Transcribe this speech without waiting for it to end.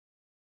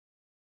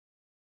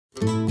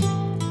Hi,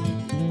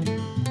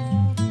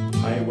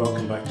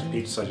 welcome back to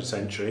Pete's Cider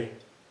Century.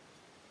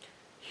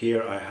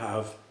 Here I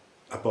have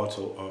a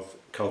bottle of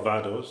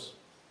Calvados,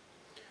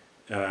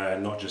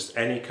 not just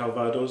any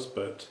Calvados,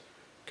 but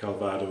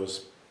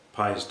Calvados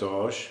Pays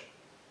d'Orge.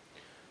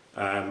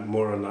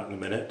 More on that in a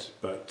minute,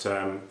 but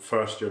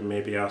first you're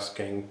maybe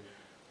asking,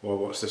 well,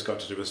 what's this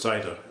got to do with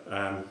cider?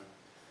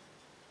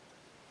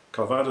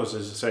 Calvados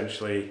is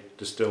essentially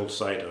distilled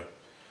cider,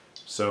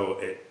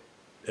 so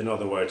in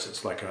other words,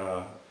 it's like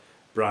a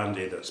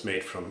brandy that's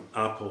made from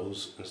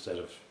apples instead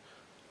of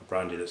a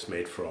brandy that's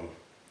made from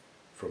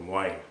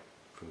wine,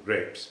 from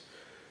grapes.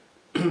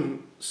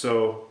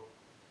 So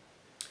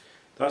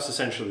that's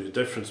essentially the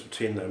difference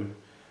between them.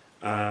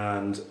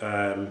 And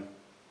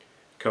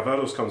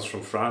Calvados comes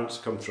from France,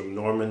 comes from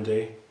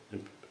Normandy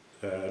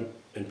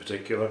in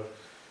particular,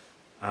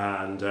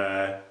 and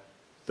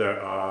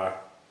there are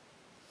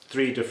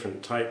 3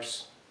 different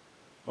types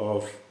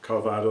of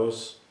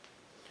Calvados.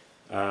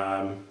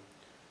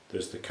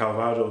 There's the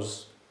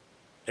Calvados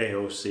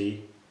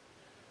AOC,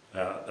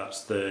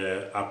 that's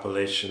the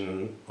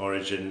appellation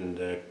origin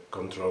de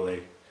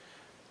contrôle.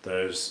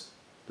 There's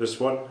this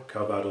one,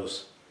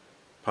 Calvados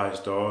Pays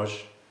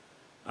d'Orge,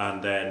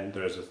 and then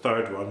there's a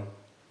third one,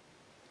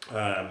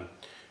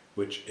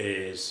 which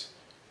is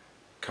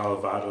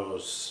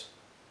Calvados,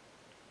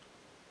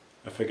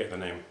 I forget the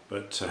name,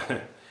 but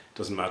it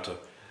doesn't matter.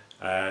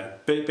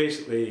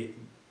 Basically,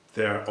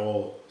 they're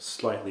all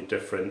slightly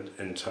different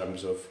in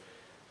terms of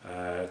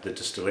the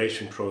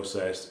distillation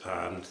process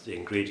and the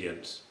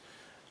ingredients.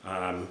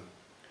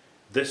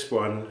 This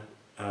one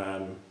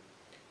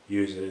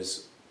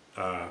uses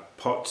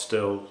pot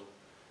still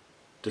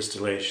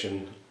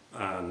distillation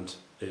and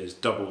is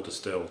double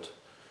distilled.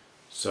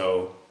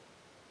 So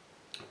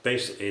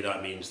basically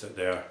that means that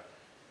they're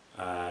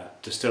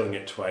distilling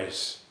it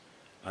twice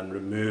and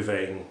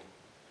removing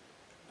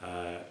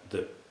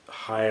the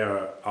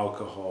higher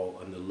alcohol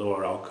and the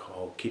lower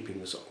alcohol, keeping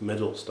the sort of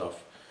middle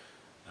stuff,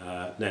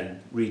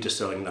 then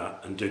redistilling that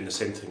and doing the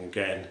same thing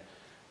again,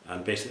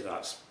 and basically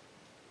that's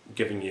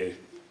giving you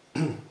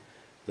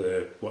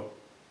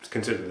what's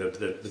considered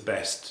the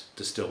best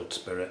distilled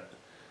spirit.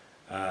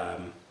 I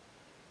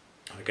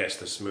guess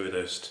the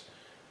smoothest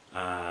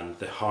and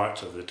the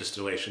heart of the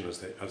distillation, as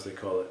they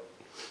call it.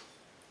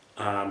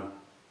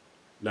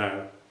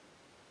 Now,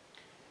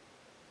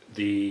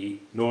 the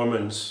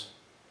Normans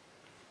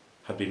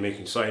had been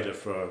making cider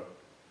for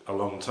a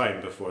long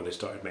time before they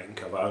started making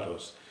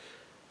Calvados.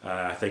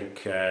 I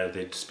think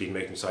they'd been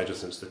making cider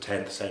since the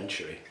 10th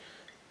century,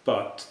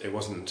 but it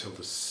wasn't until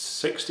the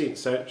 16th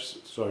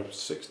century, sorry,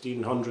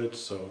 1600s,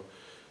 so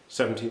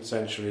 17th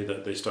century,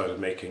 that they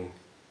started making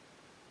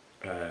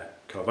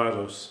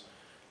Calvados,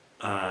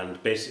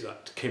 and basically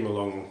that came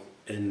along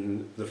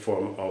in the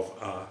form of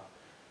a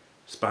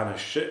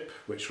Spanish ship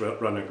which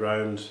ran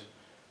aground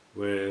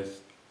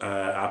with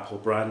apple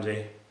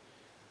brandy,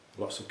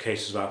 lots of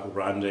cases of apple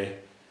brandy.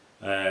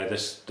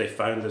 They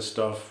found this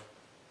stuff,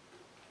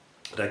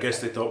 and I guess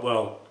they thought,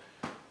 well,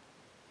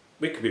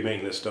 we could be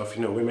making this stuff.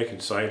 You know, we're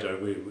making cider.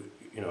 We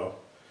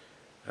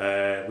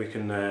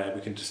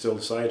can distill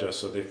cider.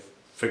 So they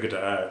figured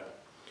it out.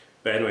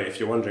 But anyway, if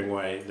you're wondering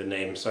why the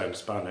name sounds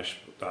Spanish,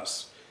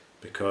 that's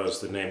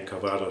because the name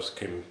Calvados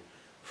came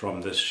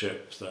from this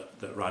ship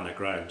that ran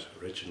aground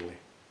originally.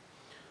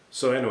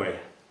 So anyway,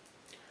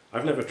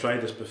 I've never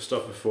tried this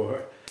stuff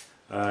before.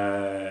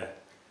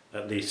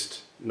 At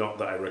least not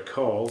that I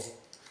recall.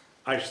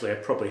 Actually, I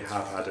probably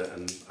have had it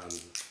and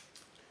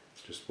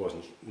just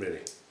wasn't really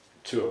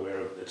too aware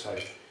of it at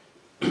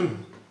the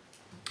time.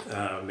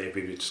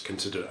 Maybe we just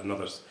consider it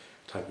another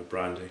type of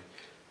brandy.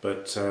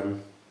 But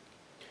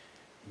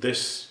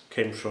this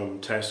came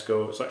from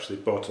Tesco. It's actually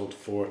bottled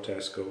for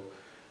Tesco.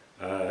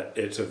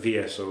 It's a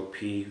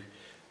VSOP.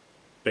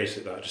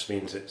 Basically that just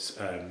means it's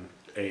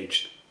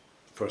aged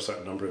for a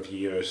certain number of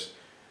years.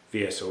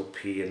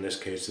 VSOP in this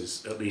case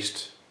is at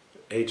least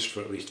aged for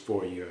at least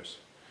 4 years.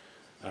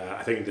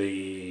 I think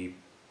the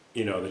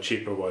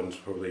cheaper ones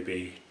probably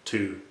be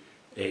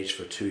aged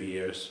for 2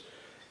 years,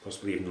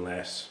 possibly even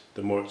less.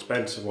 The more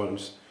expensive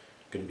ones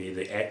can be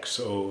the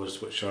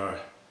XOs, which are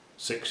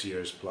 6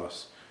 years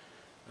plus.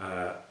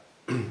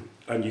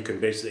 And you can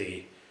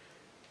basically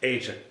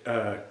age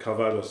a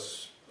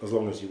Calvados as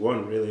long as you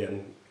want, really,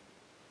 and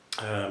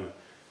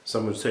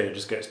some would say it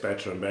just gets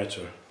better and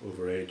better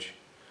over age.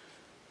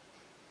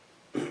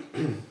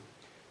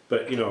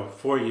 But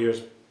 4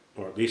 years,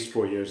 or at least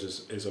 4 years,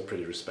 is a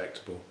pretty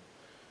respectable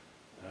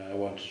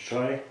one to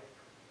try.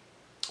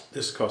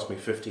 This cost me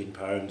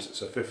 £15.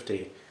 It's a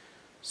 50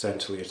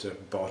 centilitre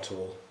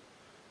bottle,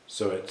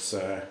 so it's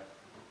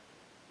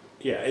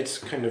yeah, it's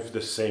kind of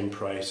the same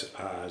price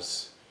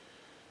as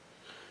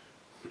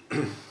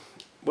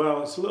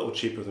well, it's a little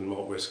cheaper than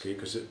malt whiskey,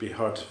 because it'd be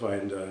hard to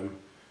find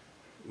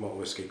malt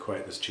whiskey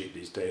quite this cheap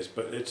these days,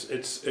 but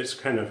it's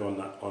kind of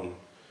on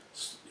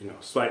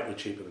slightly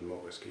cheaper than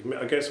malt whiskey.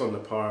 I guess on the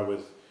par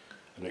with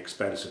an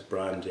expensive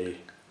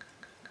brandy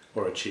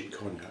or a cheap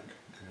cognac,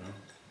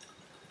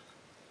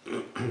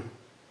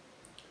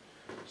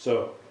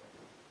 So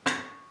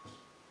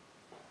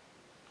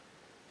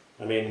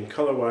I mean,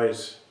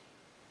 colour-wise,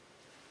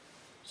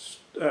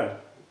 you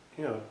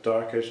know,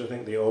 darkish. I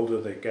think the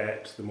older they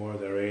get, the more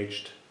they're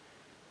aged,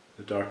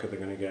 the darker they're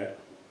going to get.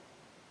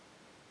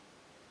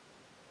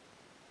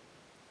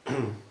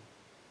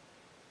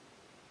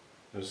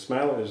 The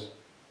smell is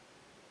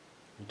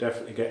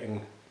definitely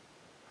getting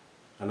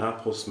an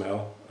apple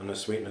smell and a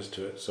sweetness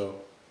to it,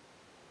 so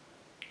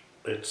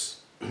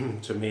it's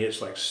to me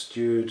it's like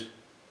stewed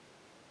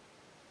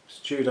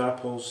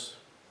apples,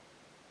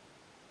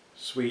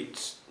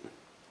 sweet,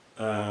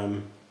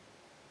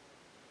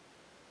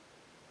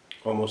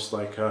 almost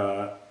like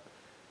a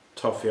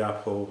toffee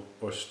apple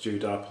or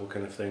stewed apple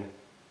kind of thing.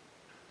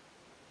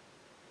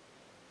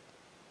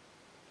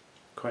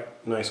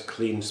 Quite nice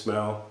clean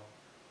smell.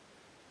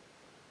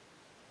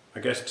 I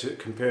guess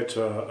compared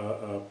to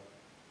a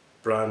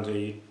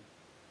brandy,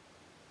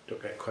 you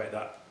don't get quite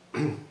that.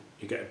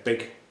 You get a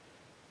big,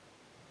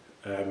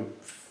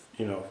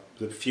 you know,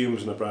 the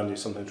fumes in a brandy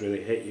sometimes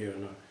really hit you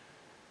and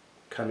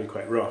can be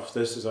quite rough.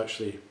 This is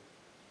actually,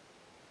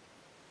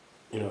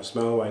 you know,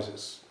 smell-wise,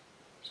 it's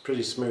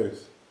pretty smooth.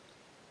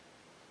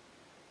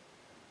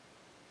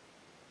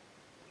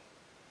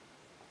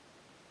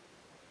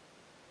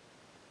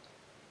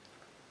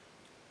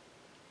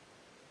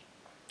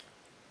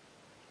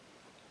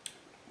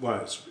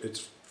 Wow,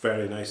 it's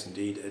very nice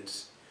indeed.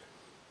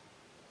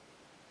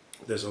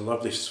 There's a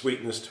lovely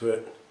sweetness to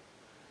it.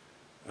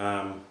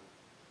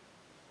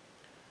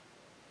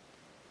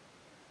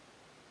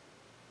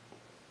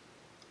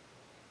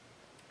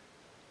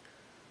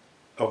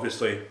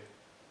 Obviously,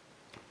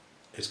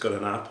 it's got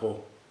an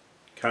apple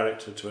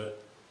character to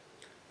it,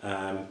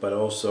 but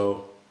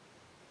also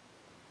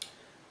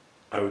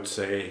I would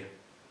say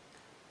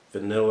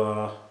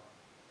vanilla.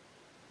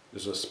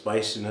 There's a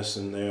spiciness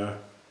in there.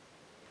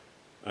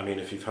 I mean,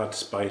 if you've had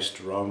spiced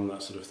rum,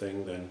 that sort of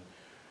thing, then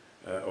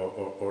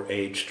or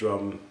aged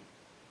rum,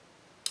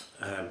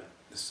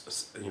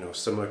 you know,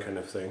 similar kind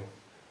of thing.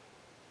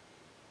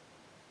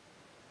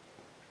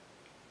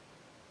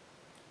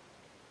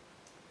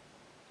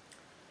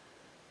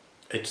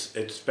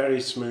 It's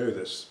very smooth.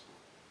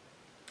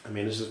 I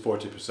mean, this is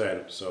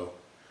 40%, so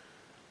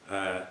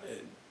but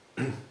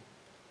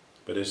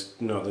it's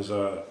no, there's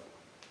a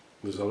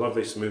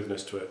lovely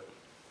smoothness to it.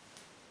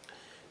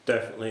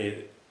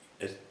 Definitely,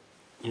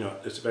 you know,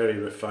 it's very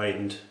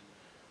refined,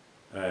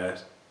 very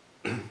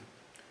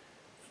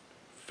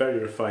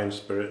refined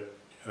spirit.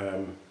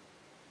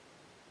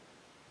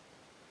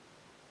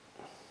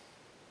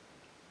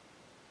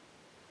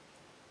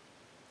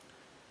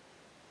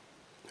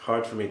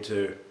 Hard for me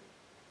to.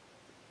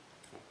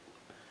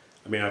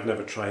 I mean, I've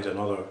never tried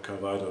another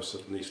Calvados,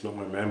 at least not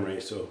my memory,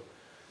 so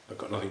I've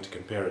got nothing to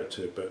compare it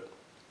to, but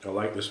I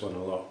like this one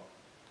a lot.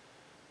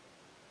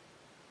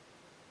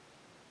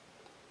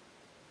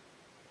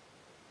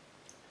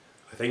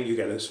 I think you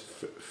get this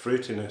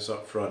fruitiness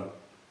up front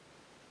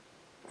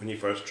when you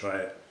first try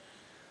it,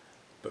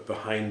 but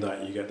behind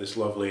that you get this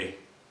lovely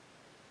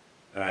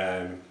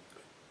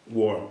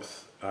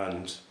warmth,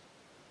 and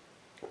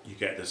you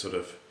get this sort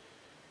of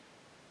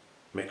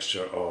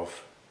mixture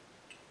of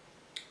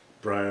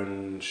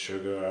brown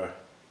sugar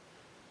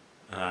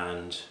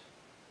and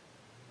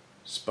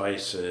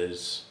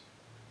spices,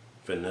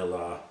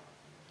 vanilla,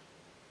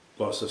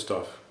 lots of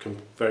stuff,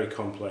 very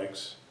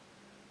complex,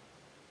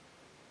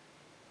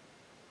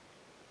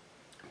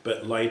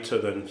 but lighter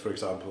than, for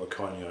example, a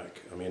cognac.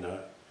 I mean,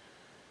 I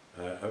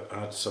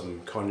had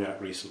some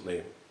cognac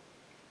recently,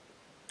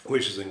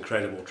 which is an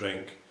incredible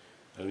drink,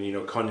 and you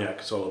know, cognac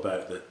is all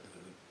about the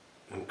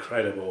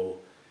incredible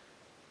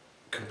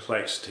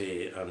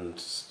complexity and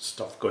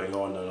stuff going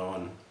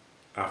on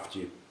after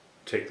you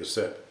take the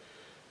sip.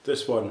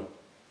 This one,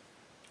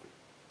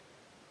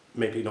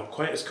 maybe not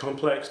quite as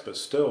complex, but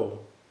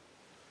still,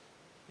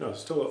 no,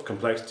 still a lot of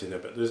complexity there.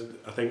 But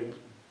I think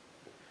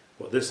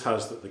what this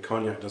has that the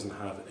cognac doesn't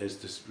have is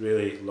this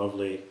really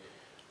lovely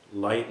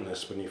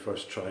lightness when you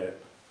first try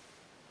it.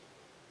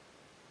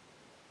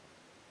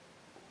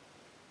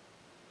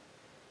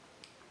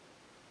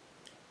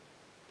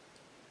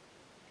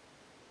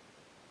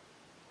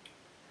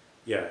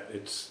 Yeah,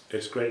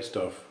 it's great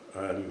stuff.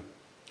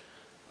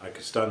 I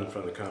could stand in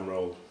front of the camera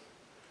roll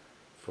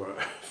for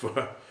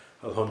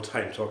a long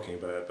time talking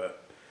about it,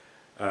 but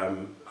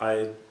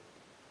I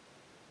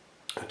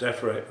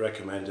definitely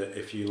recommend it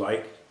if you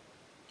like.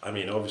 I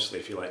mean, obviously,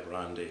 if you like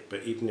brandy,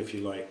 but even if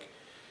you're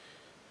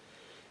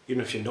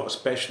not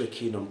especially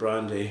keen on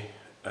brandy,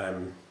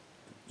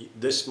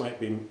 this might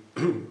be,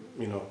 you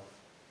know,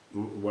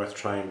 worth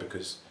trying,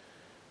 because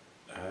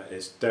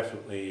it's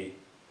definitely,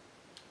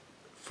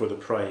 for the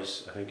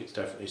price, I think it's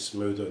definitely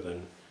smoother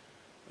than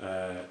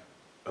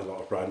a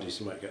lot of brandies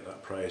you might get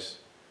that price,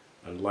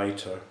 and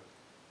lighter,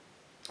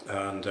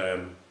 and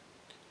as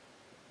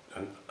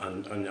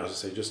I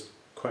say, just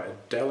quite a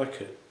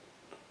delicate,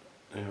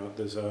 you know,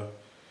 there's a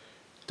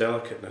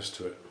delicateness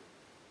to it.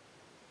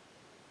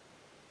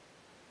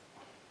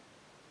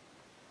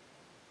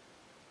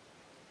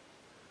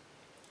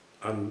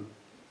 And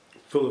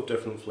full of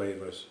different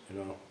flavours, you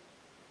know.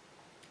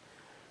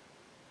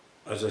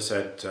 as I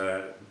said,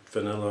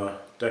 vanilla,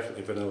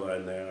 definitely vanilla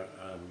in there.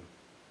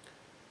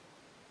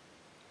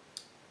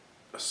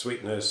 A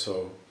sweetness,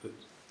 so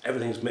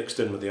everything's mixed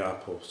in with the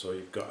apple. So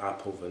you've got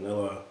apple,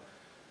 vanilla,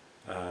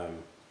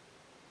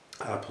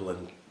 apple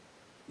and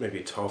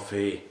maybe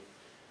toffee,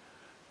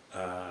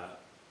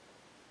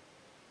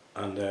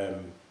 and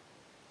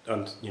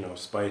you know,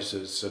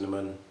 spices,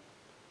 cinnamon.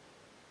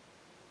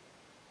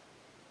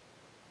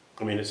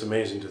 I mean, it's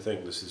amazing to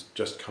think this is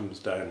just comes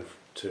down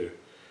to,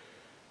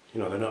 you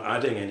know, they're not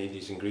adding any of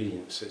these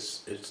ingredients.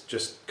 It's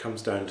just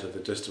comes down to the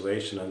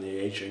distillation and the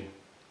aging,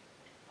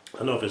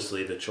 and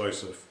obviously the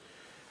choice of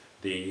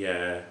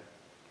the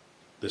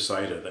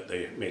cider that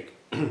they make,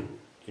 you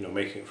know,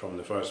 making it from in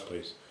the first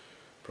place,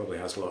 probably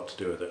has a lot to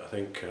do with it. I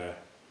think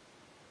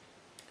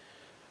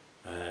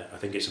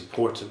it's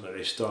important that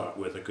they start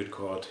with a good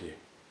quality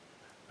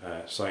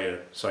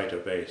cider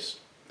base.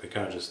 They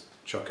can't just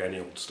chuck any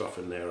old stuff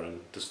in there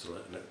and distill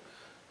it, and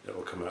it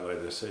will come out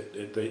like this.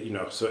 You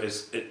know, so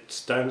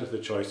it's down to the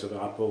choice of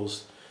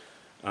apples,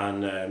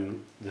 and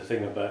the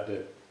thing about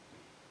the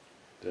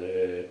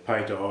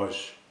Pays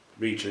d'Auge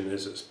region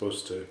is it's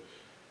supposed to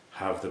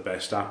have the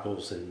best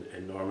apples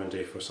in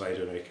Normandy for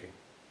cider making.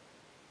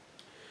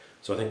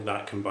 So I think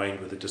that, combined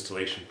with the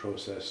distillation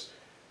process,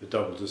 the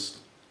double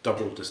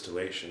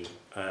distillation,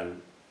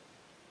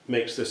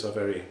 makes this a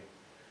very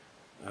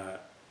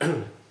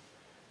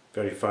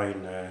very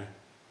fine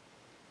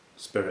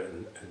spirit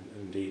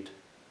indeed.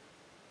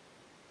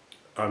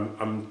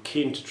 I'm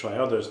keen to try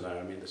others now.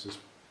 I mean, this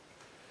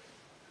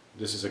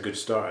is a good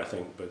start, I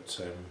think, but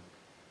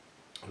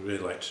I'd really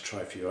like to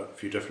try a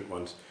few different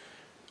ones.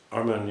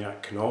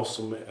 Armagnac can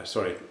also,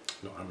 sorry,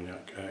 not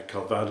Armagnac,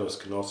 Calvados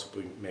can also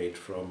be made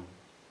from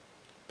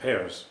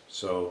pears,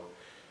 so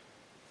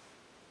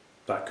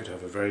that could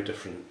have a very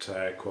different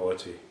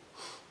quality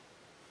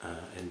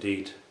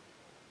indeed.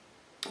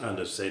 And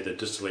as I say, the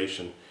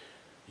distillation,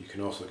 you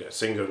can also get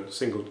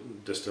single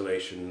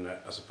distillation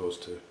as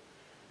opposed to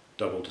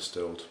double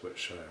distilled,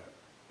 which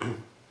I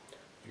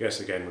guess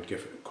again would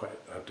give it quite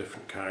a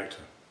different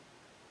character.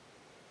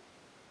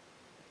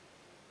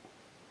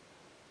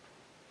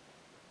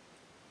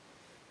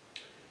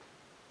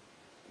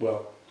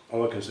 Well,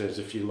 all I can say is,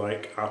 if you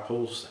like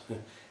apples,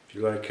 if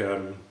you like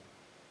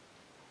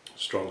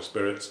strong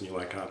spirits and you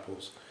like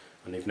apples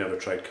and you've never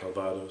tried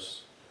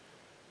Calvados,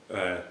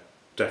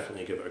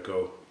 definitely give it a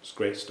go. It's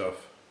great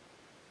stuff.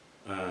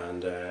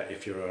 And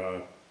if you're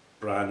a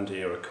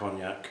brandy or a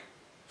cognac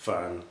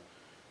fan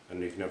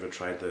and you've never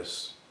tried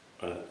this,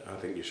 I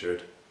think you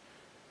should.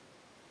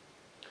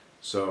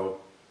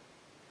 So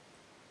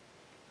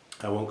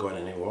I won't go on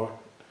any more,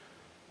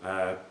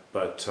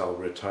 but I'll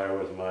retire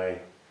with my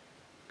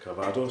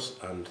Calvados,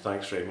 and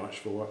thanks very much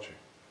for watching.